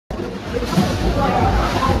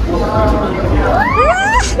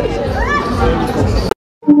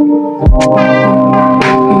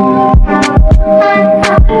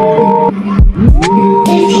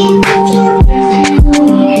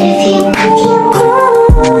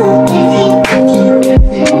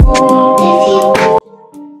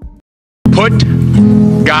Put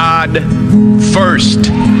God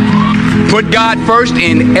first. Put God first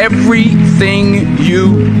in everything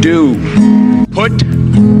you do. Put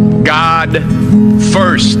God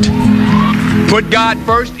first. Put God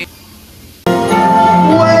first.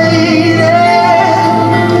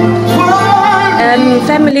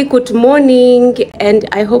 Family, good morning, and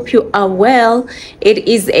I hope you are well. It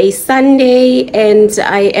is a Sunday and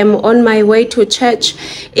I am on my way to church.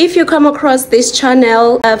 If you come across this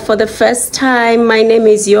channel for the first time, my name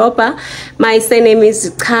is Yoba. My surname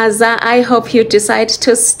is Kaza. I hope you decide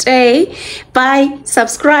to stay by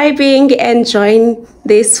subscribing and join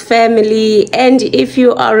this family. And if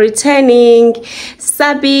you are returning,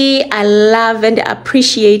 Sabi, I love and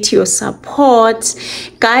appreciate your support.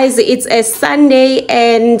 Guys, it's a Sunday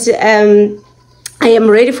and I am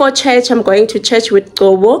ready for church. I'm going to church with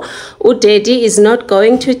Gobo. Udedi is not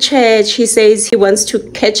going to church. He says he wants to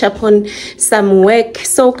catch up on some work.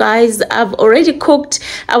 So guys, I've already cooked.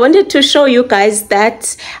 I wanted to show you guys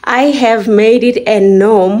that I have made it a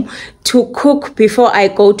norm to cook before I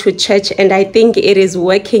go to church, and I think it is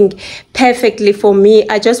working perfectly for me.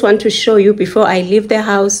 I just want to show you before I leave the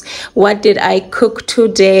house, what did I cook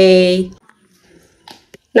today.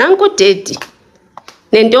 Nangu Dedi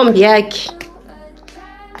nentombi yakhe.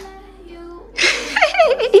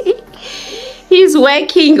 He's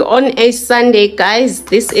working on a Sunday, guys.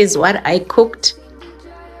 This is what I cooked.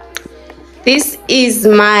 This is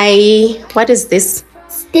my, what is this?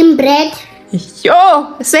 Steam bread.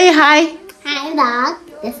 Yo, say hi. Hi, dog.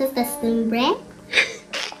 This is the steam bread.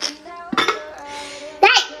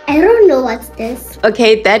 I don't know what's this.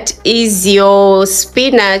 Okay, that is your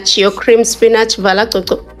spinach, your cream spinach.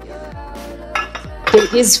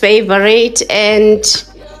 His favorite. And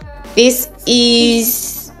this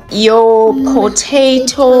is your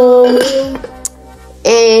potato.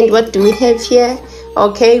 And what do we have here?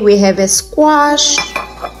 Okay, we have a squash.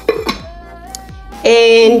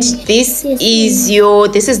 And this is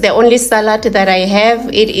the only salad that I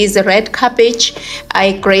have. It is a red cabbage.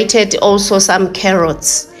 I grated also some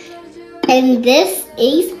carrots. And this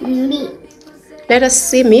is meat. Let us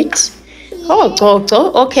see meat. Oh,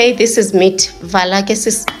 okay, this is meat. So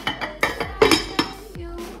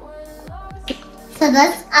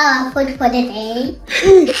that's our food for the day.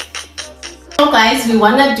 So guys, we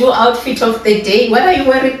wanna do outfit of the day. What are you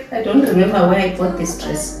wearing? I don't remember where I bought this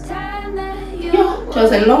dress. Yo, it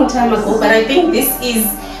was a long time ago, but I think this is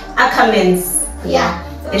Ackermans. Yeah.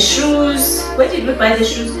 The shoes. Where did we buy the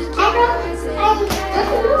shoes? I don't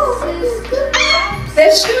know.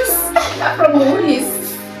 The shoes are from Woolies.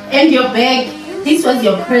 And your bag. This was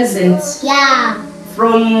your present. Yeah.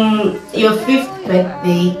 From your 5th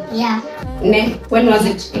birthday. Yeah. When was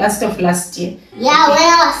it? Last year. Yeah, when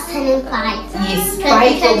I was turning 5. Yes,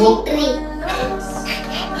 5 ago.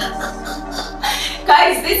 2023.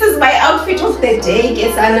 Guys, this is my outfit of the day,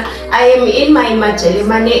 guys, and I am in my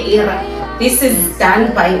Majalimane era. This is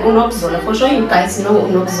done by Unobzola. For sure you guys know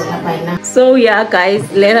Unobzola by now. So yeah, guys,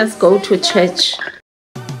 let us go to church.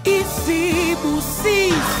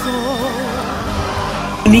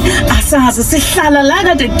 Asazi sihlala la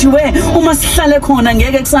kade kuthiwe uma sihlale khona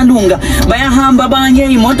ngeke kusalunga, bayahamba abanye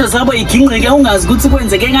imoto zabo igingqike ungazi ukuthi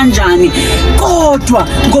kwenzeke kanjani, kodwa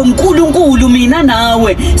ngoNkulunkulu mina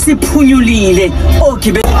nawe siphunyulile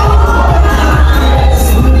ogibeli.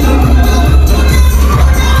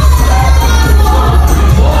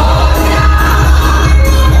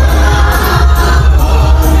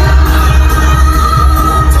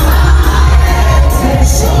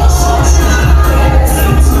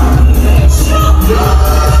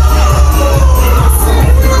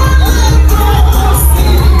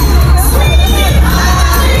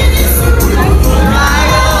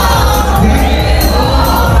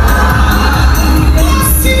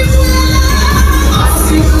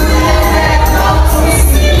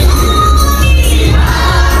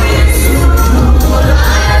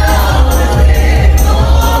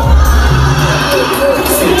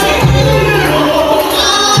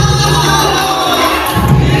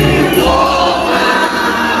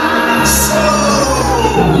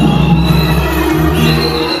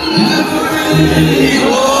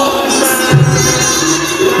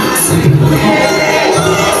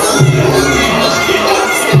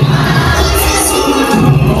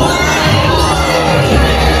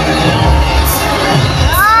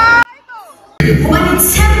 When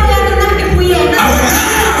it's 10 o'clock at night, if we ain't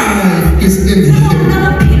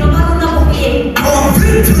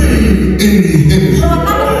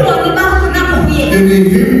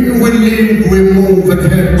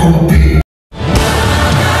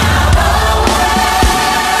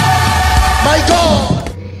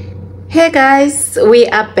Hey guys, we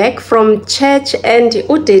are back from church and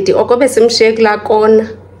udidi okobe simshiye kula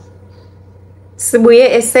kona.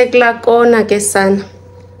 Sibuye esekula kona ke sana.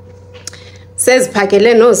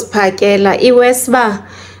 Seziphakele noziphakela iwesiba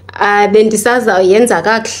bendisazawuyenza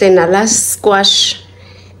kakuhle nala squash.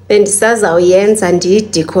 Bendisazawuyenza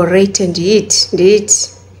ndiyidecorate ndiyithi.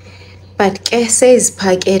 But ke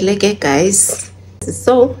seziphakele ke guys.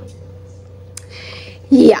 So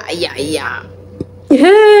yeah.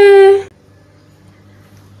 Hey.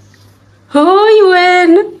 Hoy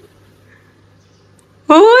wena.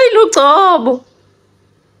 Hoy Lucobo.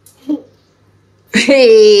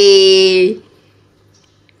 Hey.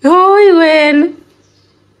 Hoy wena.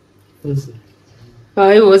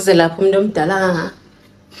 Hayi woze lapho umuntu omdala.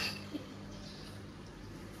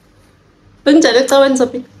 Benjani ecaweni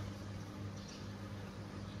Sophie?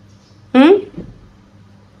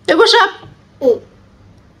 Ekushap.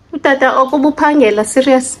 Utata okubuphangela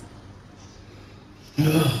serious.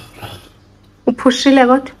 Uphushile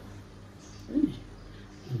kodwa.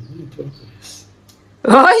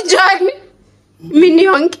 Hayi njani? Mini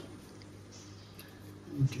yonke.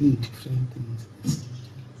 Doing different things.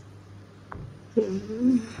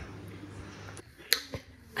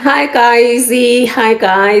 Hi guys.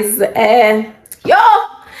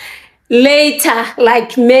 Later,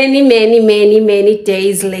 like many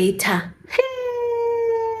days later.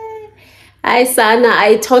 Hi Sana,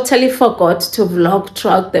 I totally forgot to vlog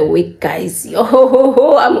throughout the week, guys.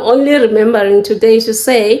 I'm only remembering today to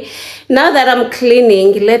say, now that I'm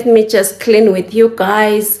cleaning, let me just clean with you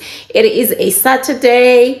guys. It is a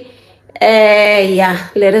Saturday. Yeah,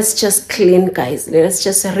 let us just clean, guys. Let us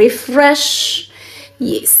just refresh.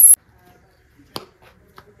 Yes.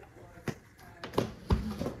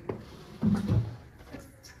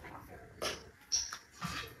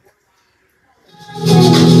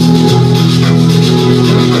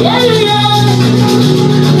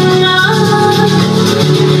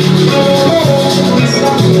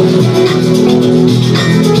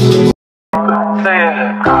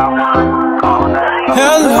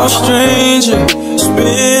 Hello stranger, it's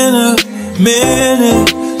been a minute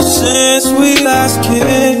since we last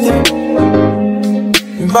kicked it.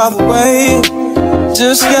 And by the way,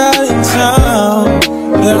 just got in town,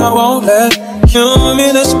 and I won't let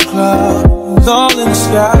cumulus clouds all in the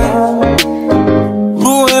sky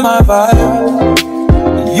ruin my vibe.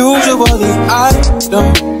 Usually I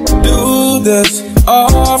don't do this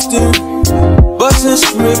often, but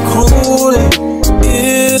since recruiting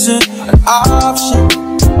isn't an option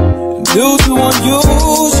due to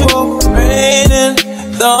unusual rain and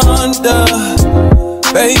thunder,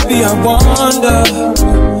 baby I wonder,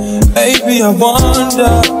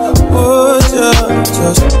 would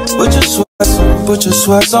you just put your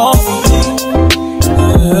sweats on for me?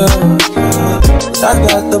 Yeah. I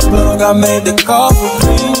got the plug, I made the call for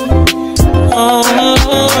me.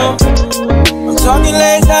 I'm talking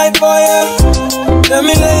late night for you. Let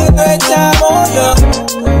me lay a great time on you.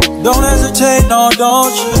 Don't hesitate, no,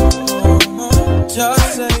 don't you?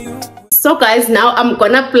 Just say you. So guys, now I'm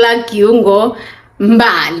gonna plug you ngo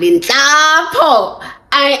Mbali Nhlapho.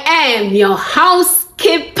 I am your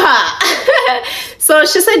housekeeper. So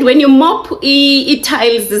she said when you mop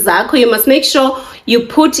tiles zakho, you must make sure you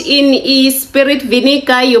put in spirit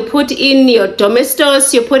vinegar, you put in your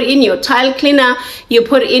domestos, you put in your tile cleaner, you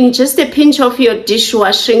put in just a pinch of your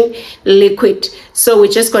dishwashing liquid. So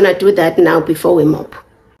we're just gonna do that now before we mop.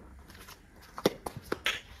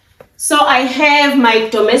 So I have my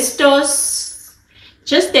domestos,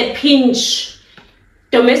 just a pinch.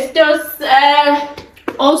 Domestos,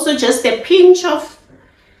 also just a pinch of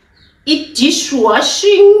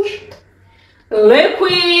dishwashing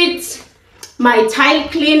liquid, my tile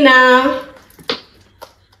cleaner,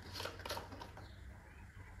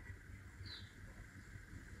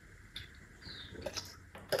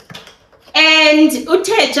 and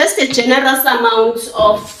just a generous amount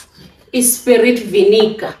of spirit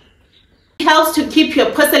vinegar. It helps to keep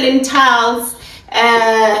your porcelain tiles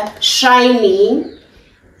shiny.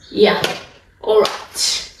 Yeah, all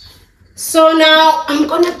right. So now I'm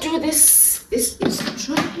gonna do this. This is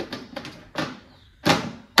dry.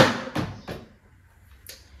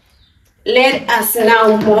 Let us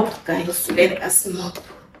now mop, guys. Let us mop.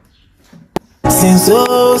 Since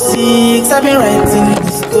 06, I've been writing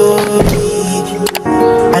the story.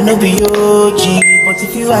 I know be OG, but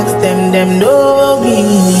if you ask them know me.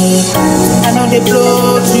 I know they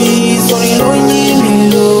blow trees, so they know me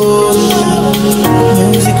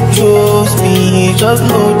music chose me, just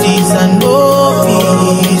know this and know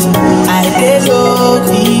peace. I get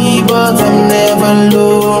lonely, but I'm never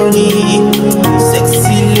lonely.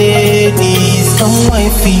 Sexy ladies Come wine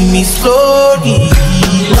feed me slowly.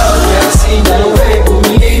 Love me, sing the way to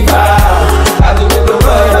me, I do the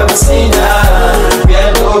word of sinner. We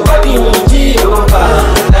are nobody in Jehovah.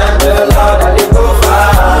 And the Lord that they go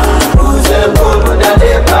far. Who's the bold with the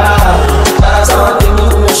leper? That's all the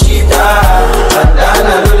new Shita. And then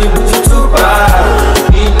I really put you to bar.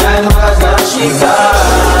 Midnight was a Shita.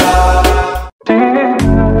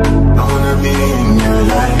 I wanna be in your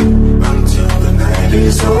life until the night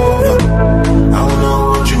is over. I wanna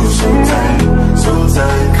hold you so tight,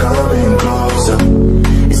 coming closer.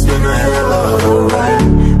 It's been a hell of a ride,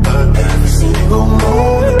 but every single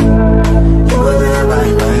moment you were there by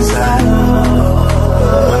my side.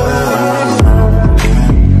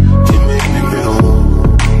 You make me feel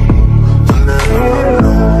never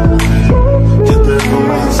alone. You're there for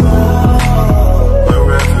my soul.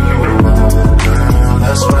 Wherever you are, girl,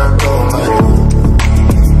 that's where I go my home.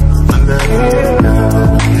 Whenever you're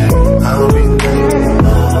down, I'll be there.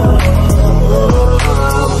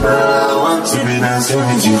 I want to be dancing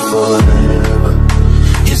with you forever.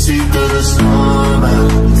 You see through the storm,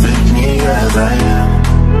 take me as I am.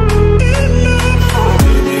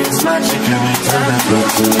 Baby, it's magic every time I look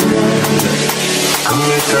together. Come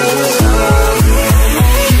here, 'cause it's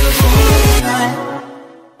time.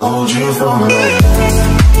 Hold you for my life.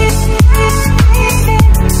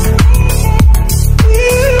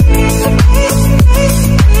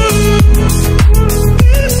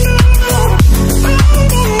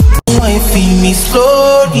 Feed me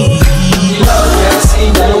slowly. Love me,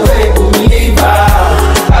 sing the way to me,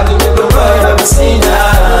 I do the word of sinner.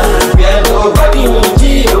 We are nobody in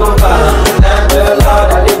Jehovah. And the Lord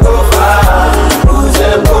that they go far. Who's the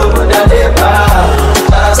bold with the leper?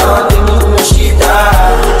 That's all the new Shita.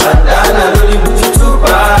 And then I really put you to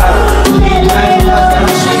bar. Midnight was a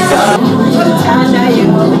Shita.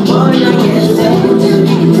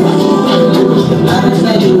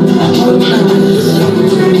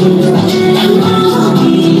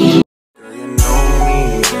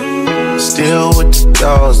 Still with the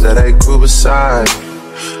dogs that I grew beside.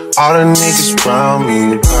 All the niggas around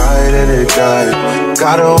me, pride that they died.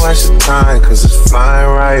 Gotta watch the time, 'cause it's flying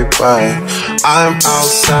right by. I'm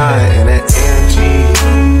outside in an AMG,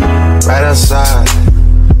 right outside,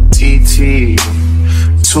 TT.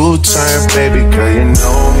 Two-turn, baby girl, you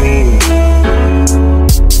know me.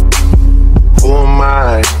 Who am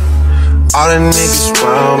I? All the niggas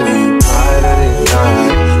around me, pride that they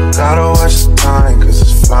died. Gotta watch the time, 'cause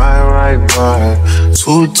it's flying right by.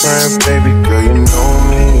 Two-turn, baby girl, you know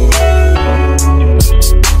me.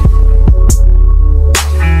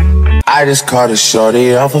 I just caught a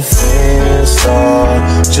shorty off a Finsta.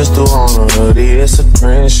 Just threw on a hoodie, it's a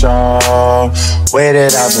Crenshaw. Way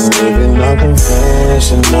that I've been living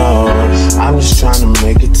unconventional. I'm just trying to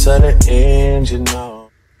make it to the end, you know.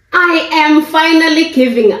 I am finally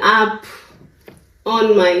giving up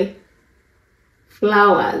on my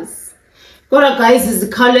flowers. Kodwa guys,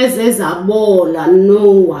 izikhawuleze zabola.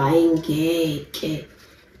 No, ayingeke.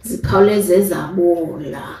 Izikhawuleze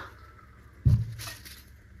zabola.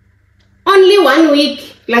 Only 1 week,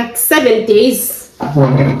 like 7 days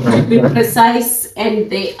to be precise, and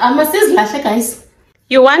they are guys.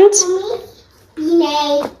 You want?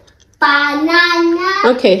 Banana.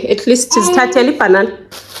 Okay, at least it's tateli banana.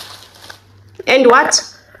 And what?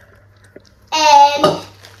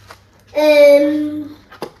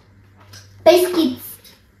 Biscuits.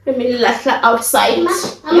 Let me lahla outside.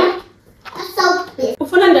 Mama,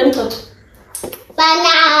 banana,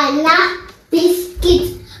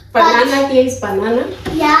 biscuits. Banana, yes, banana.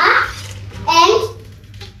 Yeah, and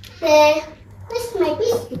where's my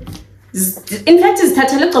biscuits? In fact, it's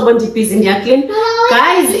tatele qobondi busy clean.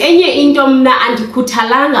 Guys, enye into mna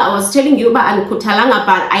andikuthalanga. I was telling you about andikuthalanga,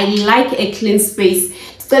 but I like a clean space.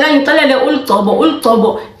 I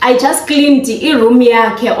just cleaned the room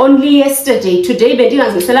yakhe only yesterday. Today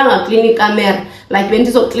bendingaziselanga clean camera, like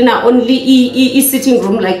bendizoklina only I sitting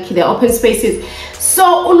room, like the open spaces.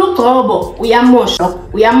 So uluqobo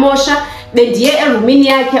uyamosha bendiye erumini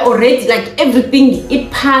yakhe already, like everything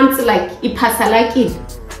iphansi, like iphasalakile.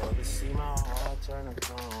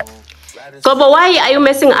 Gobo, why are you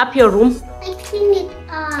messing up your room? I clean it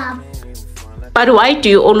up. But why do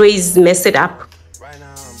you always mess it up?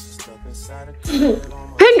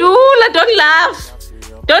 Pendula, don't laugh.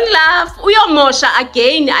 Don't laugh. Uyomosha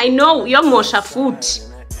again. I know uyomosha food.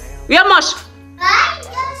 Uyomosha.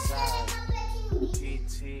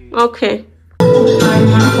 Okay.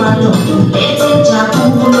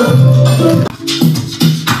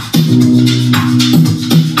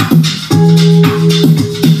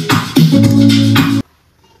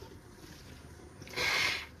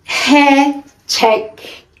 Hair check.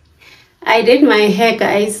 I did my hair,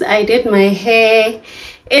 guys. I did my hair.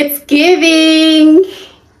 It's giving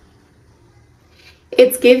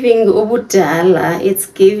ubudala. It's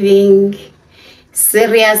giving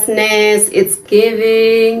seriousness. It's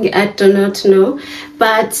giving, I do not know.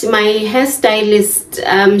 But my hairstylist,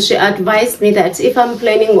 she advised me that if I'm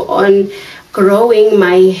planning on growing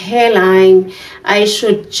my hairline, I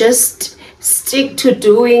should just stick to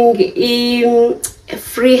doing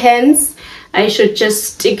free hands. I should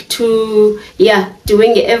just stick to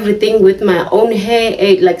doing everything with my own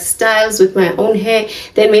hair, like styles with my own hair.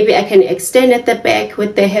 Then maybe I can extend at the back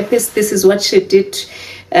with the hairpiece. This is what she did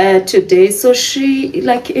today. So she,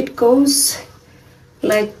 like, it goes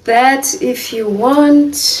like that if you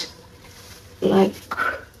want, like,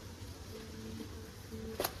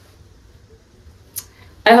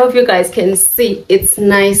 I hope you guys can see. It's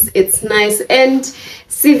nice, it's nice. And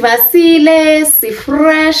sivasile,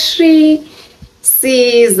 sifreshi,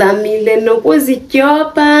 sizamile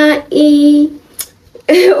nokuzityoba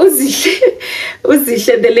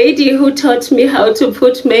uzihle, the lady who taught me how to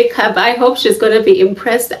put makeup. I hope she's gonna be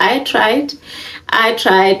impressed. I tried.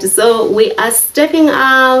 So we are stepping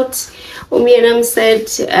out. Umianam said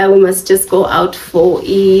we must just go out for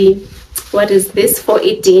what is this, for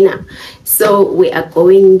a dinner. So we are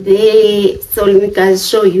going there. So let me guys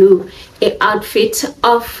show you an outfit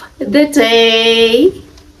of the day.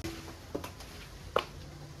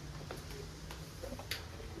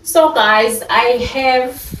 So guys, I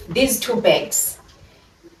have these two bags.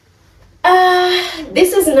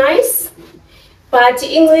 This is nice, but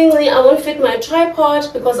English I won't fit my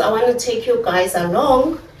tripod because I want to take you guys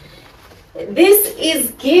along. This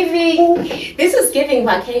is giving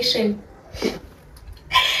vacation.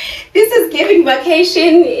 This is giving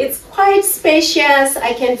vacation. It's quite spacious.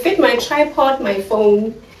 I can fit my tripod, my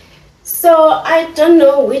phone. So I don't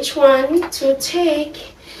know which one to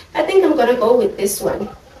take. I think I'm gonna go with this one.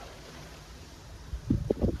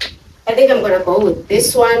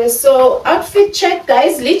 So outfit check,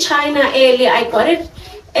 guys. Lee China early. I got it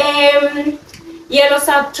yellow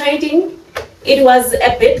sub trading. It was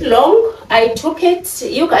a bit long. I took it.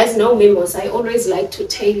 You guys know me most. I always like to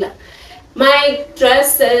tailor my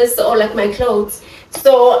dresses or like my clothes.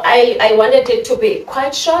 So I wanted it to be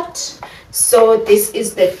quite short. So this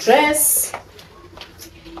is the dress.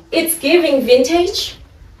 It's giving vintage.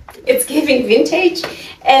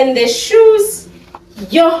 And the shoes,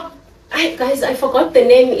 guys, I forgot the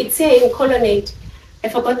name. It's here in Colonnade. I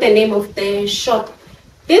forgot the name of the shop.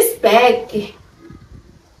 This bag,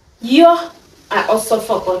 I also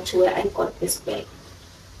forgot where I got this bag.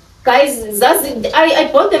 Guys, I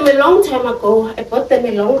bought them a long time ago.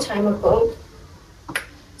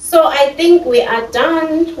 So I think we are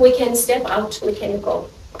done. We can step out. We can go.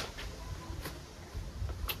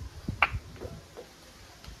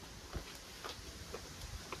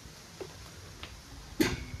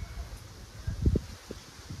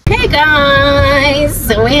 Hey guys,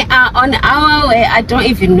 we are on our way. I don't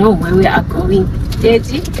even know where we are going.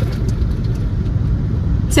 Daddy,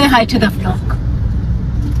 say hi to the vlog.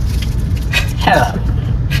 Hello.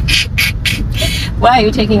 Where are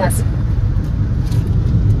you taking us?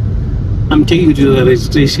 I'm taking you to the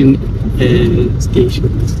registration station.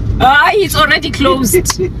 It's already closed.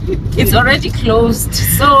 It's already closed.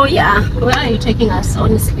 So yeah, where are you taking us,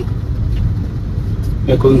 honestly?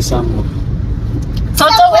 We're going somewhere. So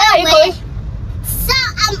where are you going? So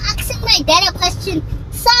I'm asking my dad a question.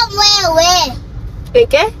 Somewhere where?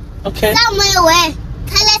 Okay. Somewhere where?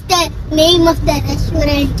 Tell us the name of the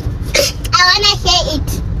restaurant. I wanna hear it.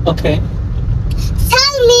 Okay.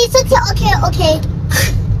 Tell me. So okay.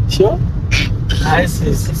 Sure. I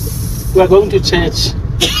see. We're going to church.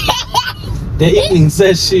 The evening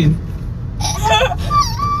session.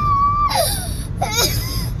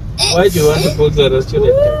 Why do you want to go to the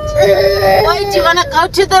restaurant? Why do you want to go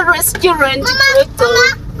to the restaurant?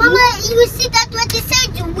 Mama, you see that what they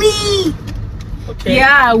said? We. Okay.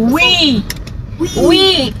 Yeah, we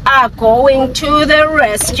are going to the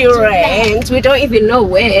restaurant. We don't even know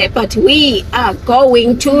where, but we are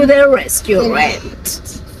going to the restaurant.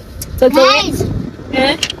 So Guys,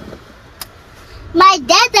 my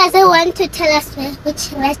dad doesn't want to tell us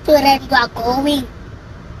which restaurant we are going.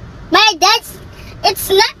 My dad's,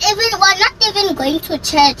 we're not even going to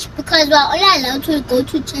church because we're only allowed to go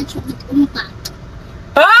to church with Umpa.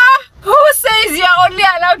 Who says you're only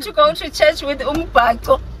allowed to go to church with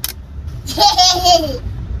Umbako?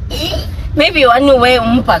 Maybe you want to wear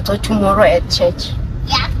Umbako tomorrow at church.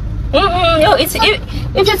 Yeah. No, if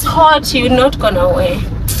it's hot, you're not gonna wear.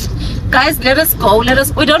 Guys, let us go. We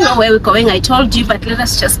don't know where we're going. I told you, but let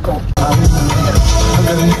us just go.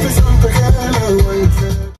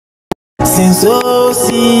 Since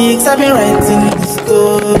 06, I've been writing this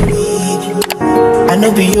story. I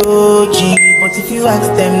know be OG, but if you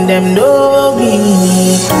ask them, them know me.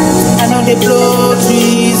 I know they blow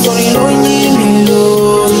trees, so you know me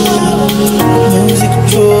lonely. Music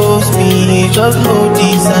chose me, just know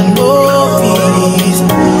this and know peace.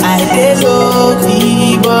 I dey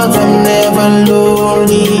lonely, but I'm never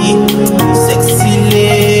lonely. Sexy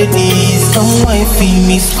ladies, come and feel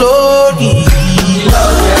me slowly.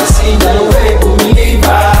 Love me, see no way to believe I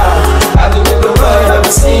do the world I've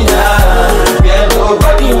seen her. Yeah,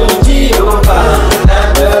 nobody will be over. And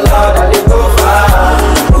the Lord I live over.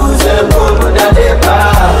 Who's the moon that they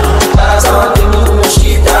buy? That's how they move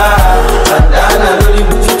shit. And then I really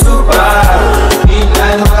put you to buy. In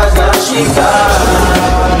line was a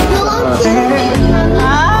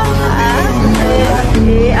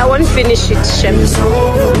I won't finish it, Shem.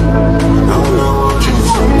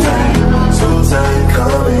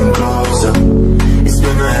 Coming closer. It's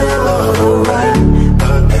been a hell of a ride,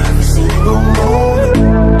 but every single moment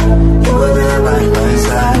you were there by my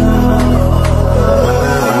side.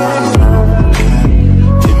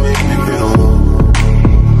 You make me feel low.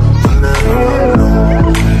 Whenever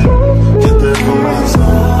I'm get there for my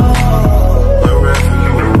soul. Wherever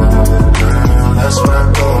you are, girl, that's where I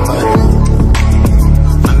go.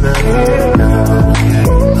 Whenever you're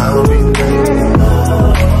down, I'll be there.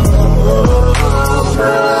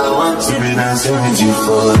 To be dancing with you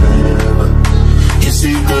forever. You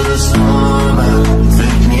see through the storm and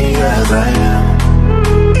take me as I am.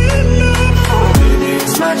 Baby,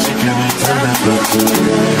 it's magic every time I look to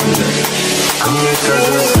you. Come here,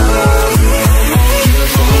 'cause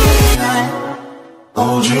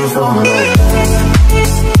hold you for my life.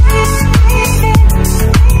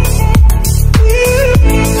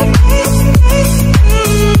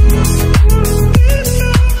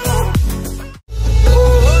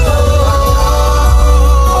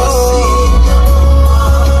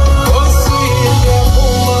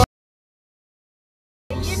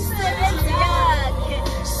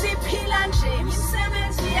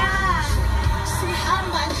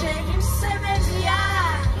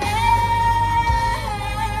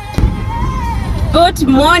 Good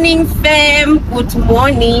morning, fam. Good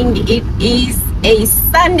morning. It is a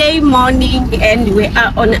Sunday morning and we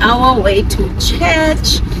are on our way to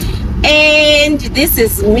church. And this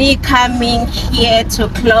is me coming here to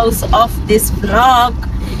close off this vlog.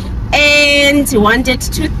 And wanted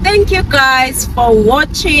to thank you guys for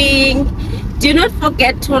watching. Do not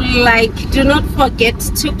forget to like, do not forget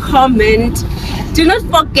to comment, do not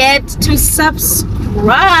forget to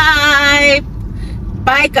subscribe.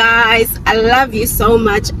 Bye guys, I love you so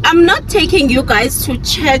much. I'm not taking you guys to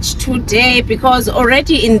church today because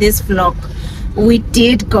already in this vlog we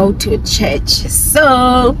did go to church.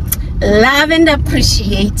 So love and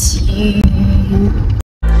appreciate you.